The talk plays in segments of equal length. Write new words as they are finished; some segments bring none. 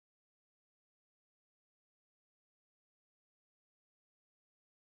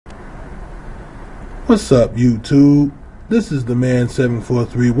What's up, YouTube? This is the man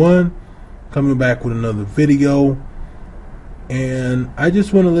 7431 coming back with another video, and I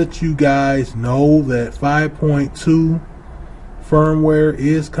just want to let you guys know that 5.2 firmware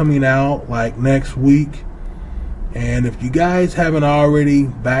is coming out like next week. And if you guys haven't already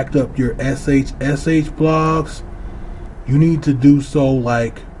backed up your SSH blogs, you need to do so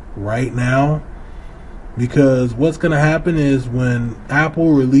like right now, because what's going to happen is when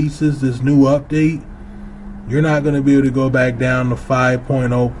Apple releases this new update, you're not going to be able to go back down to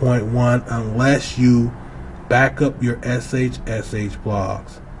 5.0.1 unless you back up your SSH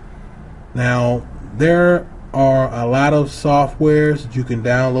blogs. Now, there are a lot of softwares that you can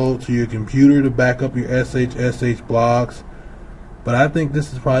download to your computer to back up your SSH blogs, but I think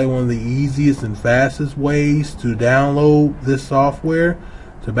this is probably one of the easiest and fastest ways to download this software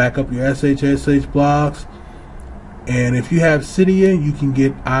to back up your SSH blogs. And if you have Cydia, you can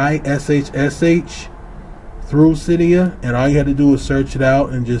get iSSH through Cydia, and all you have to do is search it out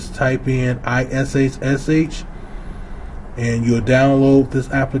and just type in iSSH, and you'll download this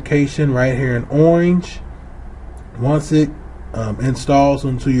application right here in orange. Once it installs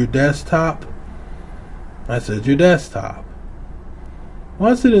onto your desktop, I said your desktop.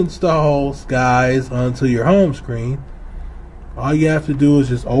 Once it installs, guys, onto your home screen, all you have to do is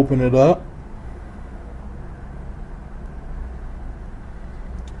just open it up,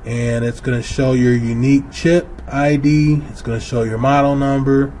 and it's going to show your unique chip ID. It's going to show your model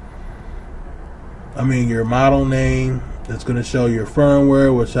number, your model name. It's going to show your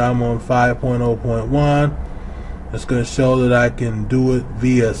firmware, which I'm on 5.0.1. It's going to show that I can do it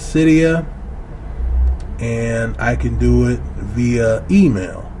via Cydia, and I can do it via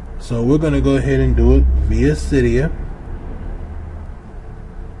email. So we're going to go ahead and do it via Cydia.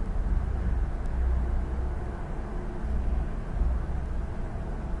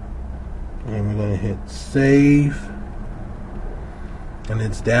 And we're going to hit save, and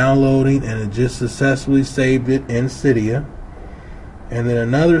it's downloading, and it just successfully saved it in Cydia. And then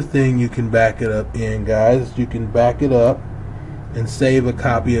another thing you can back it up in, guys, you can back it up and save a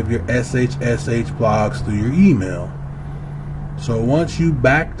copy of your SSH blogs through your email. So once you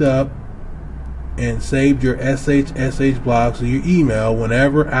backed up and saved your SSH blogs to your email,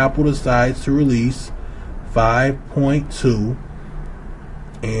 whenever Apple decides to release 5.2,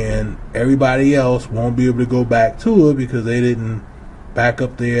 and everybody else won't be able to go back to it because they didn't back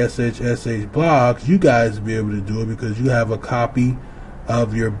up their SSH blogs, you guys will be able to do it because you have a copy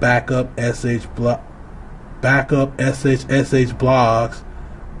of your backup SSH blogs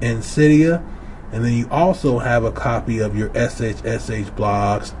in Cydia, and then you also have a copy of your SSH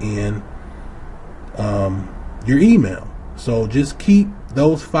blogs in your email. So just keep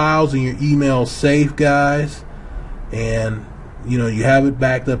those files in your email safe, guys, and you have it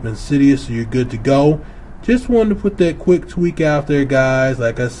backed up in Cydia, so you're good to go. Just wanted to put that quick tweak out there, guys.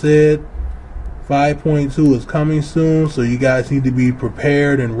 Like I said, 5.2 is coming soon, so you guys need to be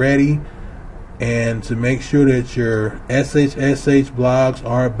prepared and ready, and to make sure that your SSH blogs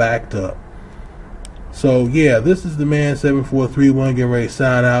are backed up. So yeah, this is the man 7431 getting ready to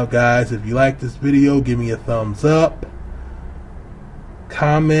sign out, guys. If you like this video, give me a thumbs up,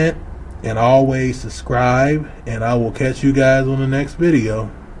 comment, and always subscribe, and I will catch you guys on the next video.